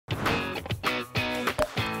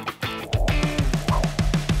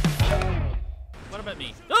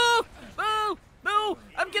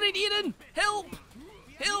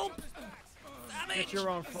It's your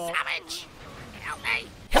own fault. Savage! Help me!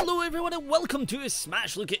 Hello everyone and welcome to a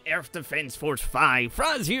smash look at Earth Defense Force 5.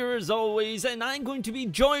 Frazzz here as always, and I'm going to be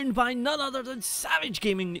joined by none other than Savage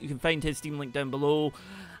Gaming. You can find his Steam link down below.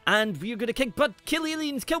 And we're gonna kick butt, kill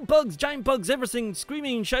aliens, kill bugs, giant bugs, everything,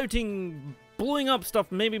 screaming, shouting, blowing up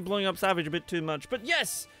stuff, maybe blowing up Savage a bit too much. But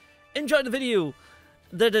yes, enjoy the video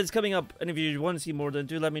that is coming up, and if you want to see more, then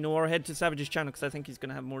do let me know, or head to Savage's channel, because I think he's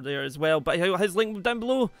going to have more there as well. But his link down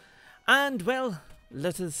below, and, well,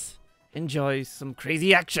 let us enjoy some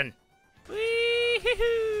crazy action.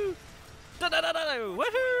 Wee-hoo-hoo! Da-da-da-da-da!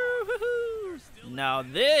 Woohoo! Now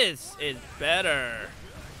this is better.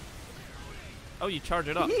 Oh, you charge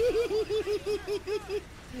it up. I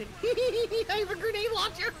have a grenade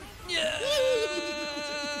launcher! Yeah!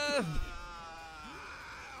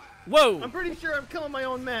 Whoa! I'm pretty sure I'm killing my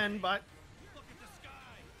own men, but...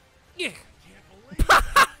 Yeah.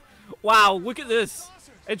 Wow, look at this.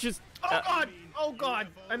 It's just... Oh god! Oh god!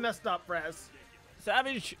 I messed up, Frazzz.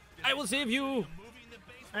 Savage, I will save you.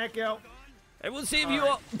 Thank you. I will save you.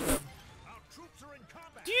 Right.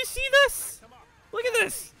 Do you see this? Look at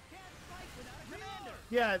this.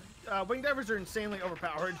 Yeah, wing divers are insanely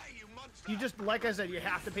overpowered. You just, like I said, you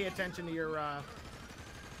have to pay attention to your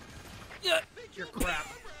crap.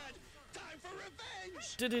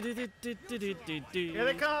 Here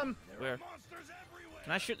they come! Where?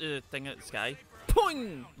 Can I shoot the thing at the sky?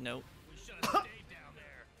 Poing! No.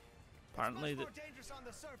 Apparently,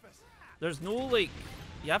 there's no, like,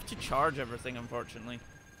 you have to charge everything, unfortunately.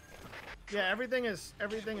 Yeah, everything is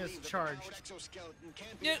charged.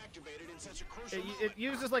 Yeah. It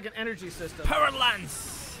uses like an energy system. Power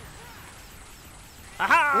lance!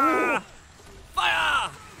 Aha! Ooh.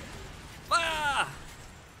 Fire! Fire!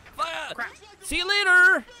 Fire! Crap. See you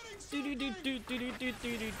later!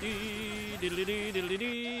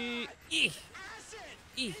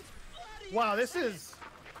 Wow, this is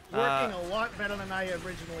working a lot better than I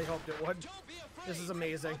originally hoped it would. This is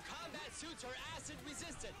amazing.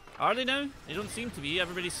 Are they now? They don't seem to be.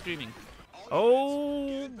 Everybody's screaming.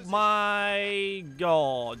 Oh my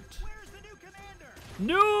god.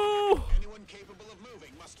 No! Anyone capable of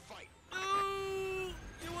moving must fight. No!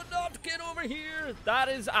 You would not get over here! That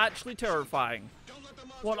is actually terrifying.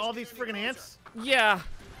 What, all these friggin' ants? Yeah.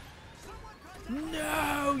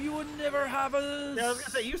 No, you would never have us. Yeah, I was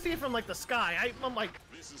gonna say, you see it from like the sky. I'm like,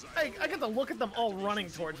 I get to look at them all running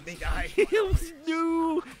towards me, guy.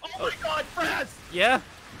 No! Oh my god, Frazzz! Yeah?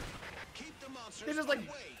 They just like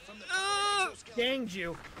ganged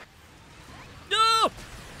you. No!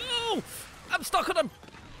 No! I'm stuck on a...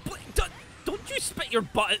 Don't you spit your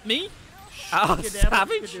butt at me? Oh,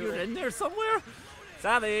 Savage, you're in there somewhere?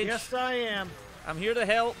 Savage. Yes, I am. I'm here to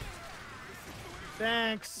help.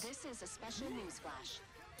 Thanks. This is a special news flash.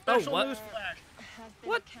 Special what? news flash. Have been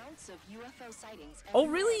What? accounts of UFO sightings Oh,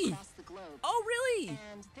 everywhere really? across the globe. Oh, really?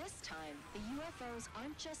 And this time, the UFOs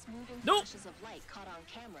aren't just moving Nope. flashes of light caught on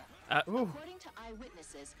camera. Ooh. According to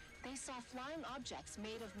eyewitnesses, they saw flying objects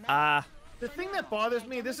made of metal. The thing that bothers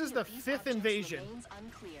me, this is the 5th invasion.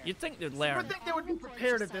 You'd think they'd I learn. would think they would be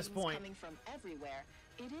prepared at this point. Coming from everywhere,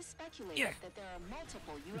 it is speculated Yeah. that there are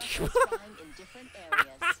multiple UFOs flying in different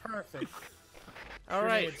areas. Perfect.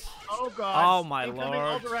 Alright. Grenades. Oh god. Oh my Incoming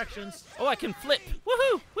all lord. directions. Oh, I can flip.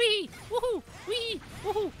 Woohoo! Wee! Woohoo! Wee!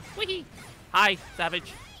 Woohoo! Wee! Hi,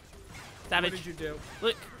 Savage. Savage. What did you do?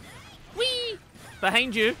 Look. Wee!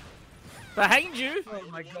 Behind you. Behind you. Oh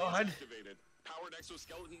my god. Activated. Powered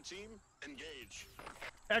exoskeleton team, engage.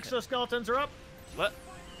 Exoskeletons are up. What?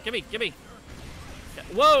 Gimme, gimme.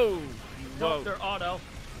 Whoa! Nope, Whoa. they're auto.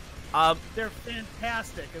 They're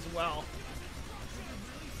fantastic as well.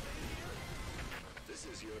 This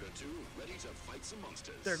is Yoda 2, ready to fight some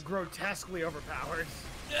monsters. They're grotesquely overpowered.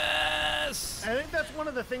 Yes! I think that's one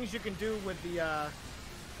of the things you can do with the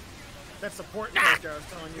that support character I was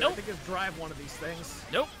telling you. Nope. I think is drive one of these things.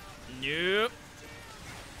 Nope. Nope.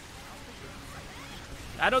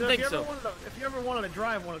 I don't think so. If you ever wanted to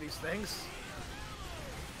drive one of these things,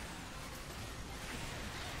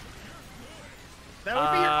 that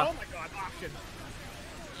would be your, oh my god, option.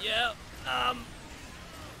 Yeah.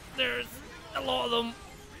 There's a lot of them.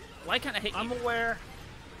 Why can't I hit I'm you? aware.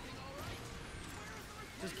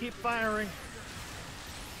 Just keep firing.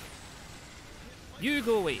 You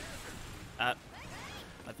go away. My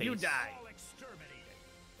face. You die.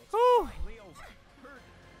 Oh.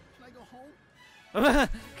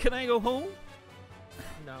 Can I go home?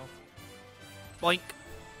 No. Boink.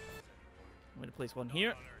 I'm gonna place one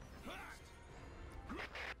here.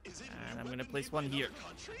 And I'm gonna place one here.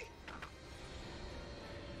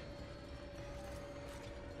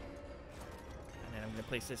 And then I'm gonna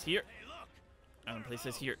place this here. I'm gonna place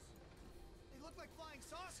this here.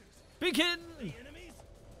 Begin!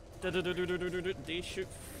 They shoot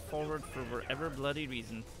forward for whatever bloody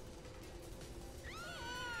reason.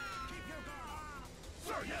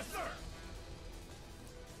 Sir, yes, sir.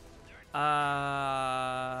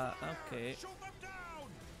 Okay. Shoot them down.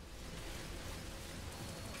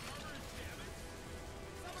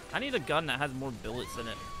 I need a gun that has more bullets in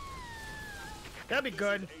it. That'd be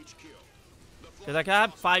good. Because I can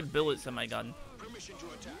have 5 bullets in my gun. Permission to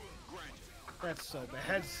attack. Granted. That's so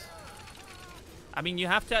bad. I mean, you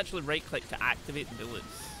have to actually right-click to activate the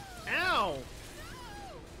bullets. Ow!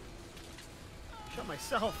 Shot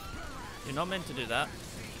myself. You're not meant to do that.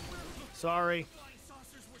 Sorry.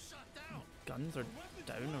 Guns are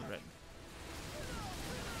down already.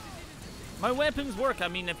 My weapons work. I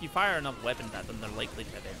mean, if you fire enough weapons at them, they're likely to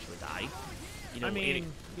eventually die. You know, I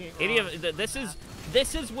mean, this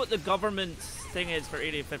is what the government's thing is for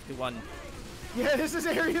Area 51. yeah, this is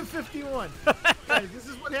Area 51. Guys, this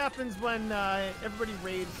is what happens when everybody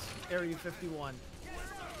raids Area 51.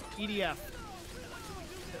 EDF.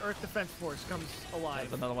 The Earth Defense Force comes alive.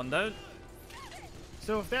 There's another one down.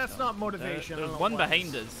 So if that's not motivation, I There's don't know one what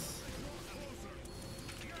behind is. us.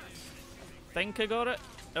 Think I got it?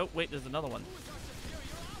 Oh, wait, there's another one.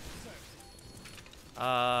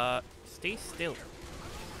 Stay still.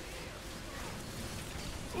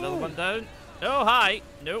 Another one down. Oh, hi.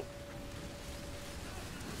 Nope.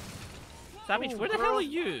 Savage, Ooh, where the girl. hell are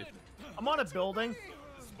you? I'm on a building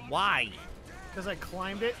Why? because I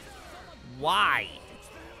climbed it. Why?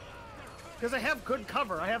 Because I have good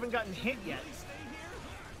cover. I haven't gotten hit yet.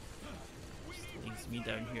 Leaves me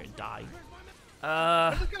down here to die.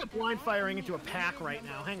 I'm just kind of blind firing into a pack right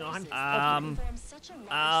now. Hang on. Form such a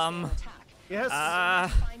large-scale attack. Yes.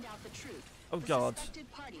 Find out the truth. Oh The god.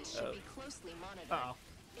 suspected parties should be closely monitored. Uh-oh.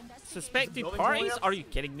 Suspected building parties? going up? Are you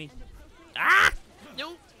kidding me? Ah!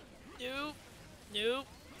 No! No! No!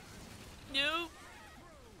 No!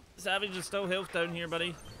 Savage is still health down here,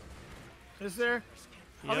 buddy. Is there?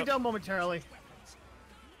 I'll be Yep. down momentarily.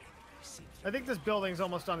 I think this building's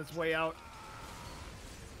almost on its way out.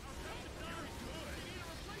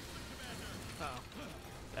 Ow.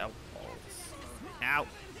 Ow. Ow.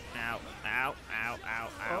 Ow. Ow. Ow. Ow.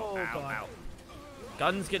 Oh, ow. God. Ow.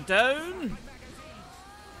 Guns get down!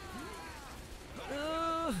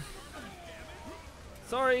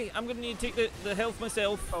 Sorry, I'm gonna need to take the health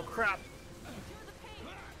myself. Oh, crap.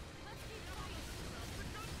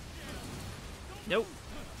 Nope.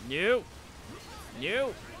 Nope.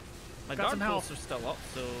 Nope. My Got dark some bolts health. are still up,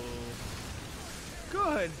 so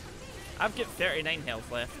Good. I've got 39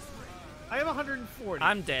 health left. I have 140.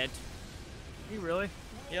 I'm dead. You really?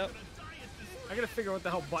 Yep. I gotta figure out what the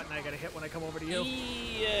hell button I gotta hit when I come over to you.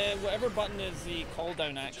 Whatever button is the call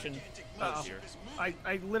down action. Uh-oh.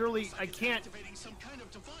 I literally, I can't. Activating some kind of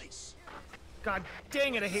device. God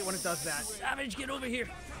dang it, I hate when it does that. Savage, get over here.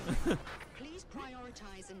 Please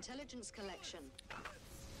prioritize intelligence collection.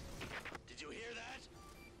 Did you hear that?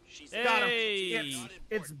 She's Got him. Hey.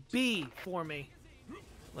 It's B for me.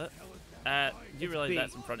 What? You realize B.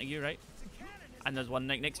 that's in front of you, right? And there's one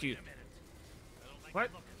next to you. What?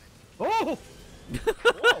 Oh!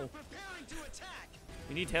 Whoa! preparing to attack.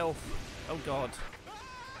 We need health. Oh god.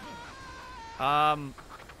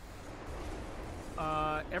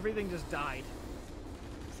 Everything just died.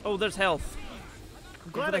 Oh, there's health.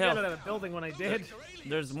 I'm Go glad for I the got health. out of the building when I did.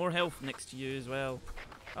 There's more health next to you as well.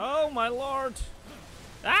 Oh my lord.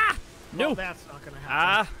 Ah! No. Well, that's not gonna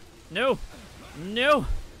happen. No. No.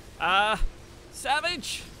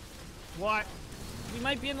 Savage. What? We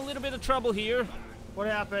might be in a little bit of trouble here. What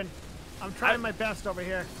happened? I'm trying my best over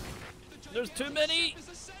here. There's too many.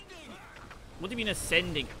 What do you mean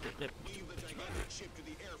ascending? Ship to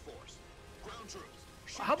the Air Force. Ground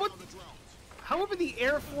troops. How about, On the drones. how about the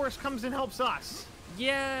Air Force comes and helps us?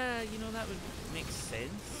 Yeah, you know, that would make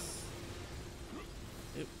sense.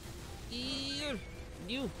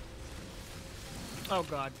 You. Oh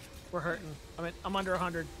god, we're hurting. I'm under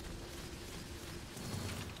 100.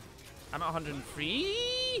 I'm at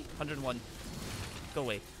 103. 101. Go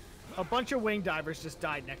away. A bunch of wing divers just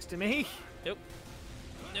died next to me. Nope.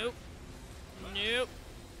 Nope. Nope.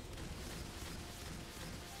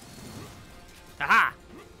 Aha!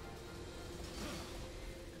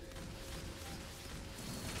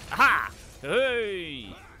 Aha!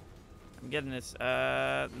 Hey! I'm getting this.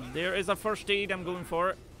 There is a first aid. I'm going for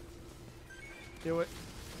it. Do it.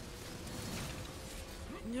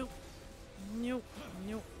 Nope. Nope.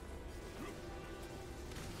 Nope.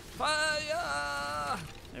 Fire!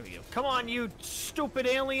 There we go. Come on, you stupid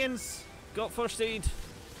aliens! Got first aid.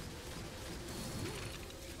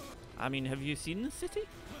 I mean, have you seen the city?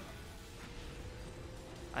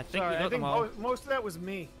 I think Sorry, we got I think them all. most of that was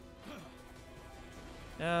me.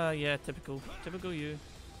 Yeah, typical you.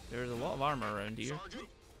 There's a lot of armor around here. Sergeant,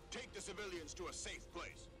 take the civilians to a safe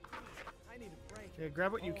place. Yeah,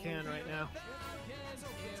 grab what you can right now.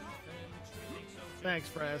 Thanks,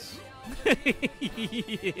 Frazzz.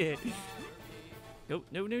 Yeah. No.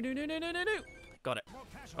 Got it.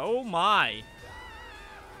 Oh my.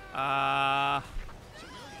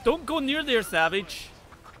 Don't go near there, Savage.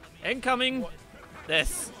 Incoming.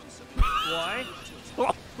 This. Why?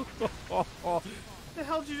 What the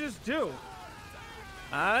hell did you just do?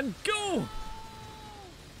 And go.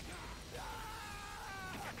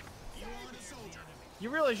 You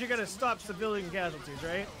realize you gotta stop civilian casualties,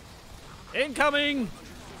 right? Incoming.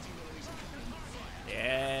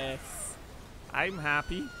 Yes. I'm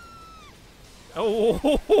happy. Oh.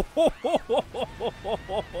 My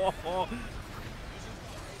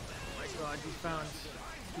God, you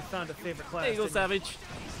found a favorite class. There you go, didn't Savage.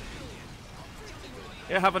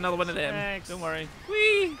 Here, have another one of them. Thanks. Don't worry.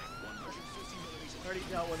 Whee! Already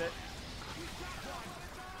dealt with it.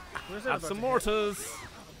 Where's that Have about some to mortars.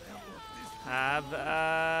 Have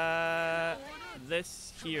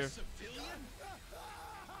this here.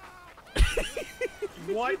 hit?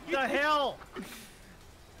 What the hell?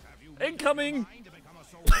 Incoming.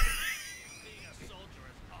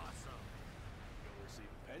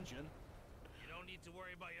 Pension.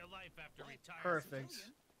 Perfect.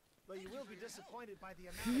 But you will be disappointed by the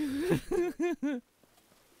amount.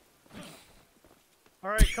 All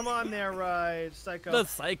right, come on there, Psycho. The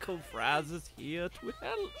Psycho Frazzz is here to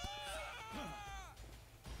help.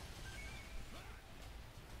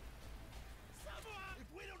 If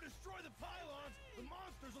we don't destroy the pylons, the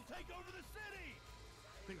monsters will take over the city.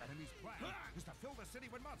 The enemy's plan is to fill the city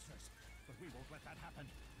with monsters, but we won't let that happen.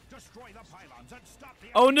 Destroy the pylons and stop the.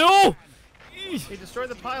 Oh no! He destroyed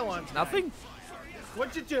the pylons. Nothing?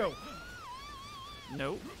 What'd you do?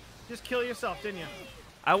 No. Just kill yourself, didn't you?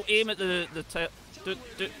 I'll aim at the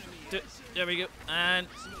there we go. And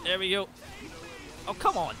there we go. Oh,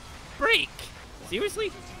 come on. Break.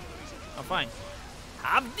 Seriously? Oh, fine.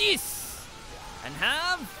 Have this. And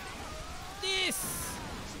have this.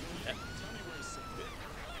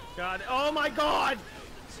 God. Oh my God!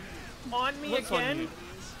 On me What's on again?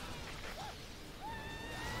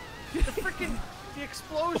 you? The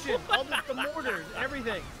explosion, all the mortars,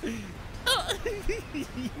 everything. You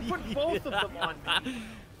put both of them on me.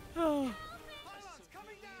 Oh.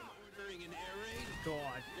 Ordering an air raid?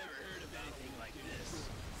 God. Never heard of anything like this.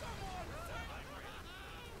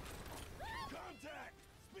 Contact!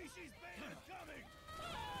 Species band is coming!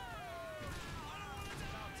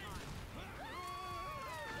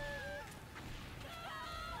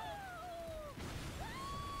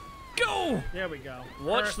 Go! There we go.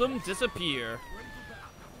 Watch them disappear.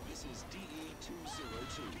 This is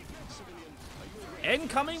DE-202. Civilian, are you ready?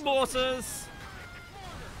 Incoming bosses.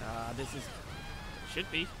 This is should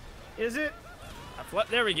be. Is it?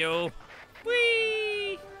 There we go.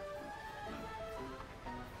 Whee!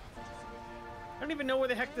 I don't even know where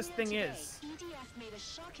the heck this thing is. EDF made a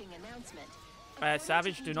shocking announcement.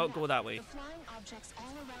 Savage, do not go that way. The flying objects all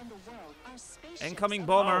around the world are spaceships Incoming of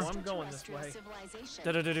bomber. Oh, I'm going this way. civilization.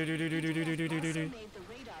 Du-du-du-du-du-du-du-du-du-du-du. Also made the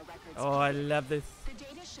radar records Oh, I love this. The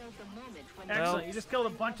data showed the moment when Excellent. You just killed a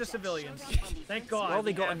bunch of civilians. Thank God. Well,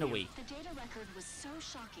 they got in the way. the data record was so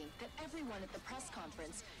shocking that everyone at the press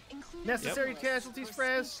conference, including Necessary journalists, casualties, were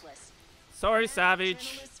Frazzz? speechless. Sorry, Savage.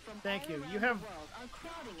 Journalists from Thank all you. around You the have- world are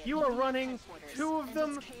crowding at You are EDF running headquarters, two of and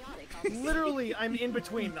them. it's chaotic on the scene. Literally, I'm in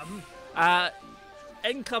between them.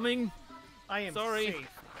 Incoming. I am Sorry. safe.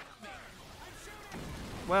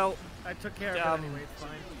 Well, I took care of it anyway. It's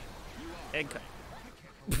fine.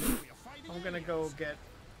 I'm gonna go get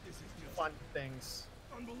fun things.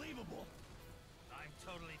 Unbelievable! I'm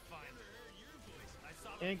totally fine.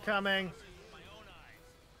 Incoming.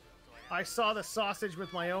 I saw the sausage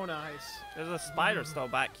with my own eyes. there's a spider still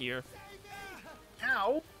back here.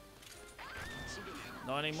 Ow!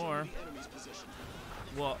 Not anymore. Enemy's position.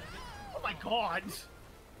 What? Oh my God!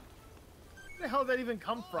 Where the hell did that even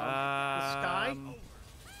come from? The sky?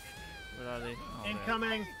 Where are they? Oh, there.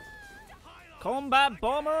 Incoming! Combat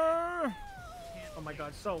bomber. Oh my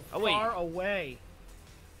God, so Away. far away.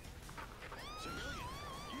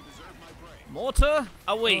 Mortar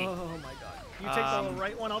away. Oh my God. You take the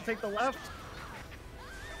right one, I'll take the left.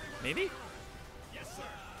 Maybe.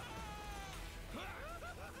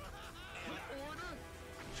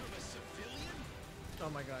 Oh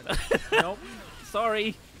my God. Nope.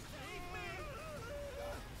 Sorry.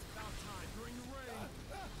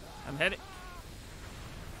 I'm heading.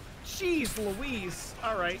 Jeez Louise.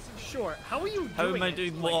 Alright, sure. How are you doing How am I it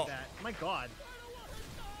doing like what? that? My God.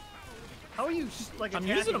 How are you like I'm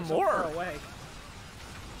attacking using a so far mortar. away?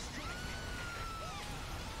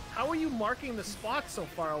 How are you marking the spot so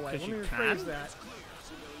far away? Let me you rephrase can. that.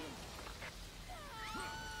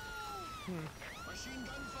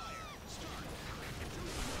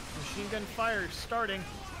 Machine gun fire starting.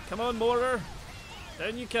 Come on, mortar.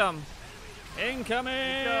 Down you come.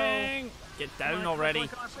 Incoming. Get down already.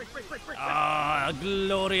 Break. Ah,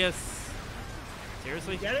 glorious.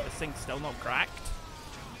 Seriously? Get it? This thing's still not cracked?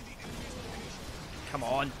 Come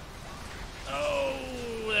on. Oh,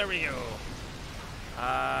 there we go.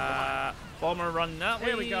 Bomber run that way.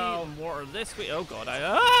 There we go. Water this way. Oh god,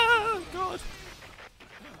 god.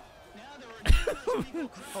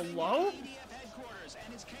 Hello? headquarters,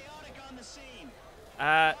 and it's chaotic on the scene.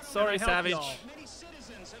 Sorry, Can I help Savage. y'all? Many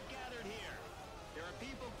citizens have gathered here. There are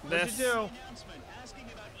people What'd This- you do? announcement asking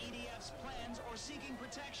about EDF's plans or seeking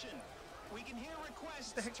protection. We can hear requests.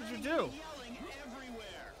 What the heck did you turning do? into yelling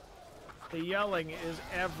everywhere. The yelling is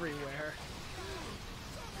everywhere.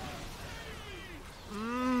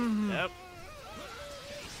 Yep.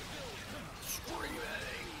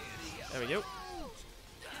 There we go.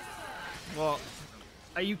 Well,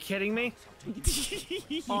 Are you kidding me?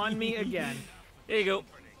 On me again. there you go.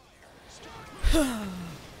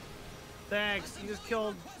 Thanks. You just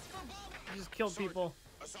killed people.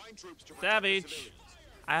 Assign troops to protect the Savage, civilians.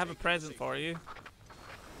 I have a present for you.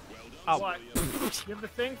 Oh, What? You have the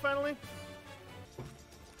thing finally?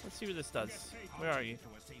 let's see what this does. Where are you? To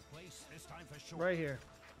a safe place, this time for sure. Right here.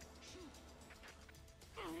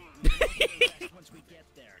 Once we get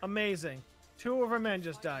there. Amazing. 2 of our men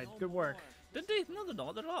just died. Good work. Did they? No, they're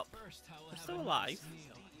not. They're up. They're still alive.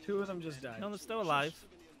 2 of them just died. No, they're still alive.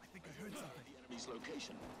 Enemy's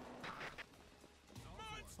location.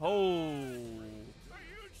 Oh.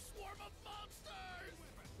 Huge swarm of monsters!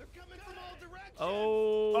 They're coming from all directions!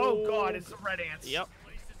 Oh. Oh god, it's the red ants. Yep.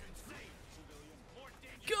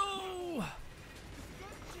 Go!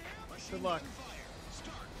 Good luck.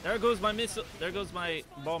 There goes my missile. There goes my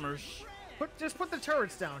bombers. Just put the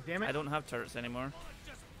turrets down, damn I it. don't have turrets anymore.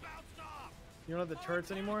 You don't have the turrets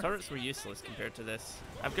anymore? Turrets were useless compared to this.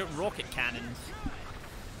 I've got rocket cannons.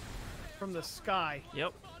 From the sky.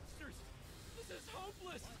 Yep. This is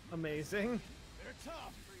hopeless! Amazing. They're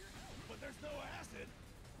tough, but there's no acid.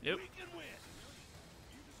 Yep. We can win.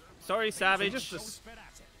 Sorry, Savage. Just Spit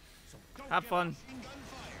at it. So don't Have give fun.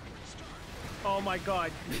 Oh my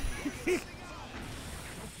god.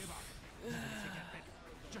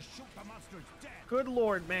 Just shoot the monsters dead. Good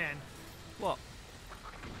lord, man. What?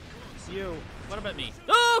 You. What about me?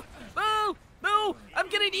 No! No! No! I'm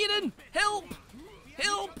getting eaten! Help!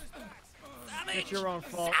 Help! Savage! It's your own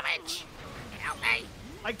fault. Savage! Help me!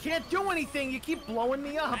 I can't do anything. You keep blowing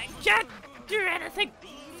me up. I can't do anything!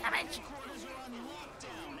 Savage!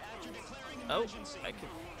 Oh, I can.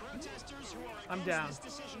 I'm down.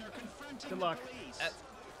 Good luck.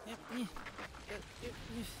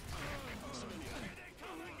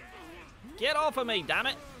 Get off of me, damn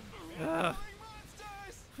it! Ugh.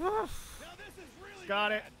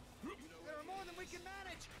 Got it. There are more than we can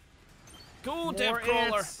manage. Go, More Death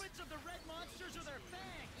Crawler! ants. Of the red monsters or their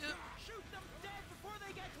fangs. Shoot them dead before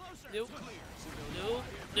they get closer. Nope. Nope.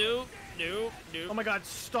 Nope. Nope. Oh Nope. my god,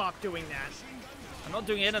 stop doing that. I'm not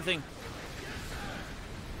doing anything.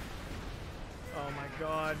 Oh my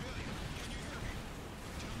god.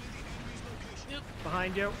 Yep.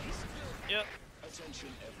 Behind you. Yep. Attention,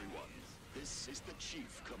 everyone. This is the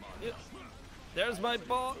chief commander. Yep. There's my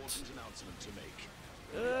bot. Important announcement to make.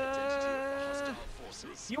 Uh,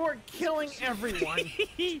 Forces. You are killing everyone.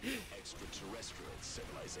 Extraterrestrial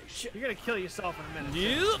civilization. You're gonna kill yourself in a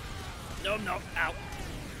minute. Nope. No, no. Ow.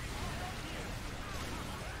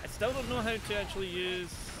 I still don't know how to actually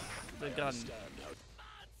use the gun.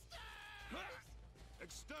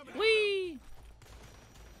 Whee!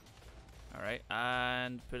 Alright,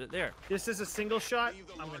 and put it there. This is a single shot. Leave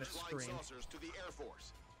the I'm gonna large flying scream. saucers to the Air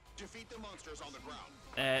Force. Defeat the monsters on the ground.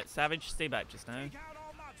 Savage, stay back just now. Take out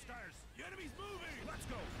all monsters. The enemy's moving. Let's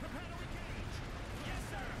go. Prepare to engage. Yes,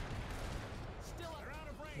 sir. Still out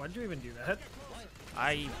of range. Why'd you even do that?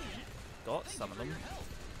 I got some of them. You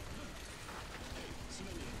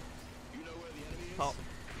know where the enemy is? Pop.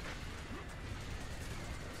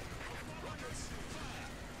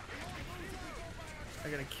 I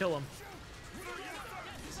gotta kill him.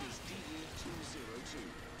 This is DE-202.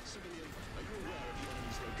 Civilian, are you aware of the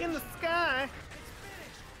enemy's location? In the sky.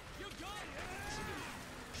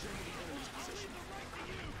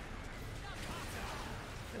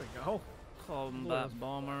 There we go. Combat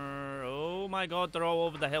bomber. Oh my god, they're all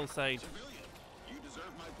over the hillside. Civilian, you deserve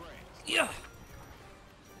my praise. Yeah.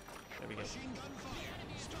 There we go.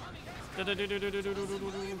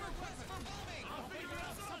 Do-do-do-do-do-do-do-do-do.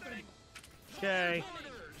 Okay.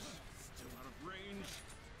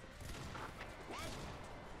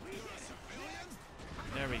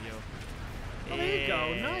 Oh, there you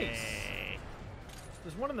go. Nice.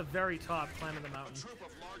 There's one on the very top climbing the A mountain. troop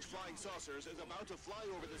of large flying saucers is about to fly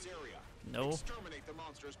over this area. No. Exterminate the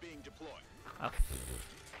monsters being deployed.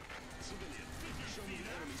 Civilian, show me the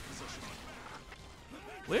enemy's position.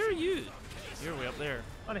 Where are you? You're way up there.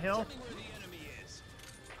 On a hill. Tell me where the enemy is.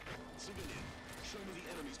 Civilian, show me the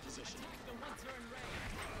enemy's position.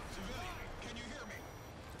 Civilian, can you hear me?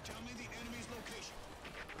 Tell me the enemy's location.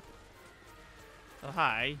 Oh,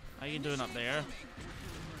 hi. How you doing up there?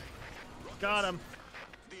 Got him.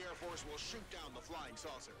 The Air Force will shoot down the flying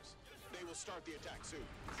saucers. They will start the attack soon.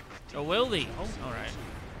 Oh, will they? Oh, all right.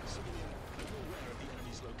 Civilian, are you aware of the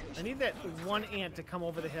enemy's location? I need that one ant to come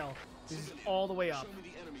over the hill. This is all the way up. Show me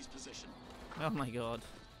the enemy's position. Oh my god.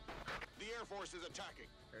 The Air Force is attacking.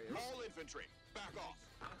 All infantry, back off.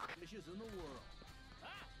 Fishes in the world.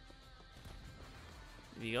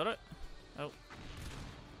 Have you got it? Oh.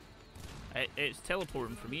 It's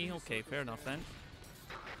teleporting for me. Okay, fair enough then.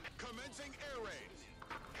 Commencing air raid.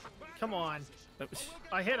 Come on. That was-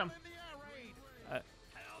 I hit him.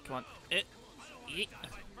 Come on. Yeet.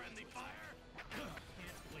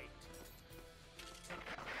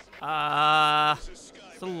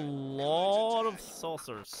 It's a lot of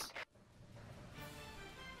saucers.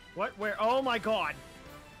 What? Where? Oh my god.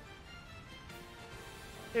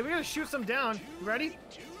 Hey, we gotta shoot some down. You ready?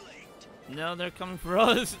 No, they're coming for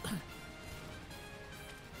us.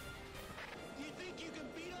 You think you can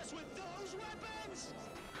beat us with those weapons?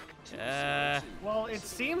 Well, it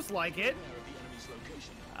seems like it.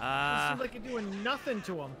 It seems like you're doing nothing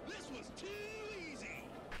to him. This was too easy.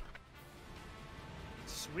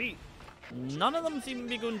 Sweet. None of them seem to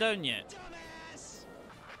be going down yet. Dumbass.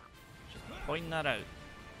 Pointing that out.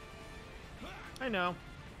 I know.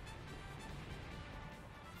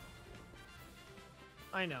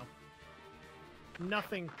 I know.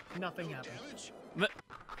 Nothing happened. Damage? But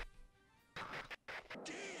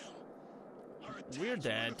Damn. Our attacks we're were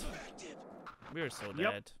dead. effective. We're so Yep.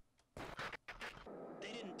 dead.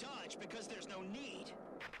 They didn't dodge because there's no need.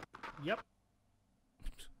 Yep.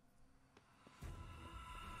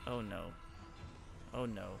 Oh no. Oh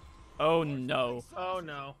no. Oh no. Oh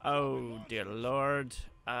no. Oh dear lord.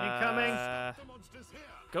 Incoming. The monsters here.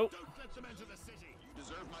 Go. Don't let them enter the city. You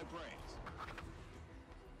deserve my praise.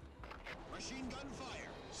 Machine gun fire.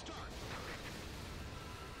 Start.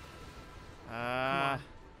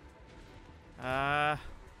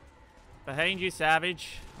 Behind you,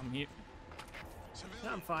 Savage. I'm here. Civilian,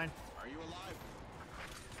 Yeah, I'm fine. are you alive?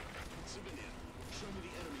 Civilian, show me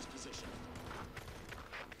the enemy's position.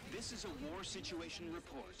 This is a war situation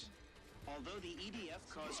report. Although the EDF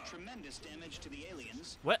caused tremendous damage to the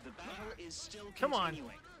aliens, What? the battle is still Come on.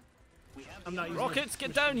 continuing. We have I'm the not using Rockets, this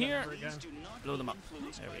get down machine gun here. ever again. Please do not Blow be them up.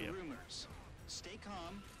 influenced There by we go. rumors. Stay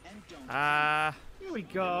calm and don't Here we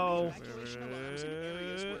go. evacuation alarms in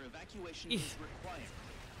areas where evacuation is required.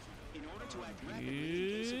 In order to act rapidly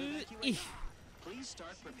in case of evacuation, please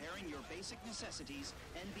start preparing your basic necessities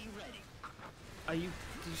and be ready. Did you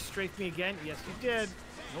strafe me again? Yes, you did.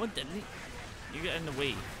 No, it didn't. You get in the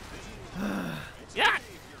way. Yeah.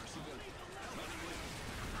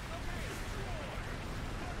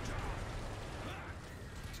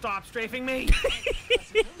 Stop strafing me. A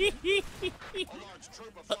large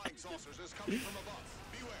troop of flying saucers is coming from above.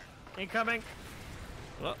 Beware. Incoming.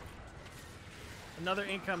 Well, Another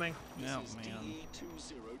incoming. no, This is man.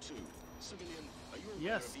 DE-202. Civilian, are you aware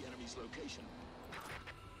Yes. of the enemy's location?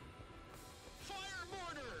 Fire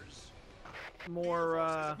mortars! More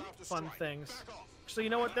About to fun strike. things. Back off. So you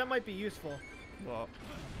know what? That might be useful. What?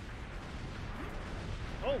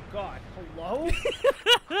 Oh god. Hello?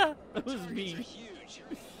 That was me. Huge.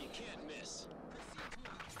 You can't miss.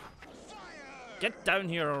 Fire! Get down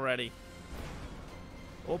here already.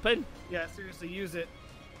 Open. Yeah, seriously, use it.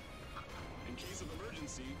 In case of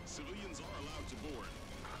emergency, civilians are allowed to board.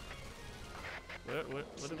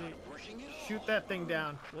 What do we? Working it? Shoot that thing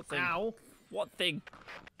down. What thing? Ow. What thing?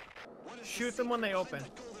 What is Shoot the them when they secret open.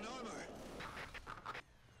 behind that golden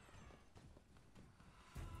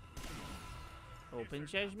armor? Open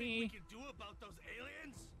sesame. Can do about those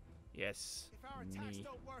aliens? Yes. If our attacks Me.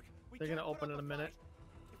 don't work, we They're gonna can't put open up in a minute.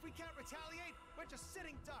 fight. If we can't retaliate, we're just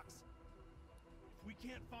sitting ducks. If we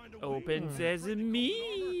can't find a way Open to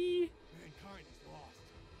sesame. mankind is lost.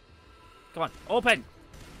 Come on, open.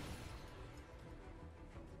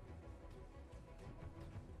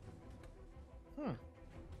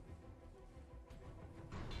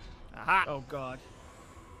 Aha. Oh god.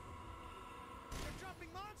 They're dropping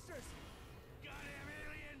monsters. Goddamn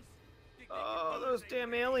aliens! Think they Oh, can those dominate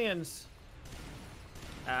damn the aliens.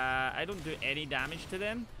 I don't do any damage to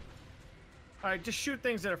them. Alright, just shoot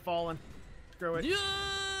things that are falling. Screw it. Yeah.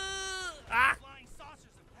 Ah!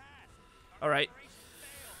 Alright.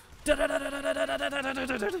 Frazzz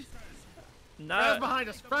No. behind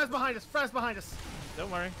us. Frazzz behind us. Frazzz behind us.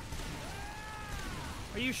 Don't worry.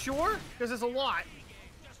 Are you sure? Because there's a lot.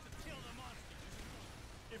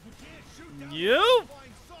 If we can't shoot down You? the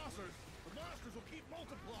flying saucers, the monsters will keep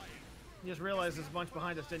multiplying. You just realized there's a bunch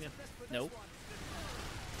behind us, didn't you? Nope.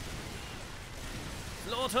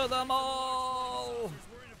 Slaughter them all!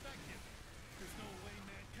 We're ineffective. There's no way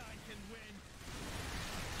mankind can win.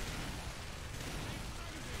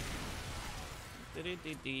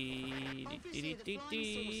 Obviously, the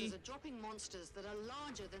flying saucers are dropping monsters that are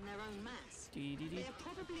larger than their own mass. They are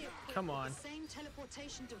probably equipped Come on. with the same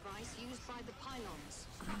teleportation device used by the pylons.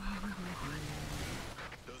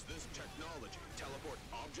 Does this technology teleport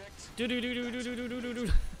objects?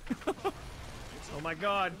 Oh my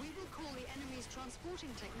god. We will call the enemy's transporting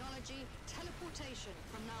technology teleportation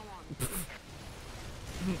from now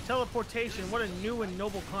on. Teleportation. What a new and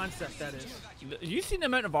noble concept that is. You seen the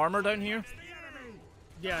amount of armor down here?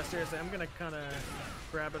 Yeah, seriously. I'm gonna kind of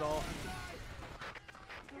grab it all.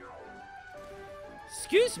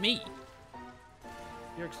 Excuse me.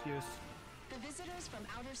 Your excuse. The visitors from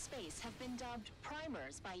outer space have been dubbed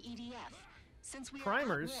primers by EDF. Since we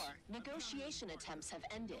Primers? are at war, negotiation attempts have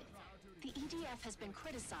ended. The EDF has been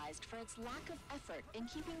criticized for its lack of effort in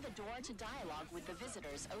keeping the door to dialogue with the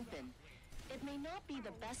visitors open. It may not be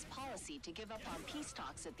the best policy to give up on peace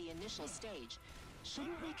talks at the initial stage.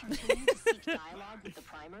 Shouldn't we continue to seek dialogue with the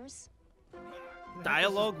primers?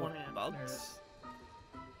 Dialogue One with hand. bugs?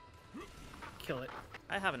 Kill it.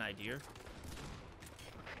 I have an idea.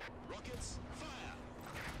 Rockets, fire!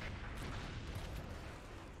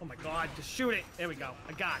 Oh my god, just shoot it. There we go.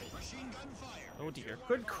 I got it. Machine gun fire! Oh dear.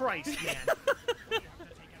 Good Christ, man. I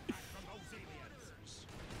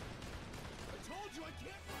told you I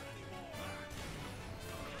can't run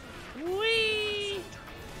anymore. Whee!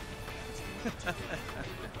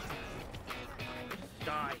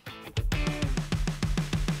 Die.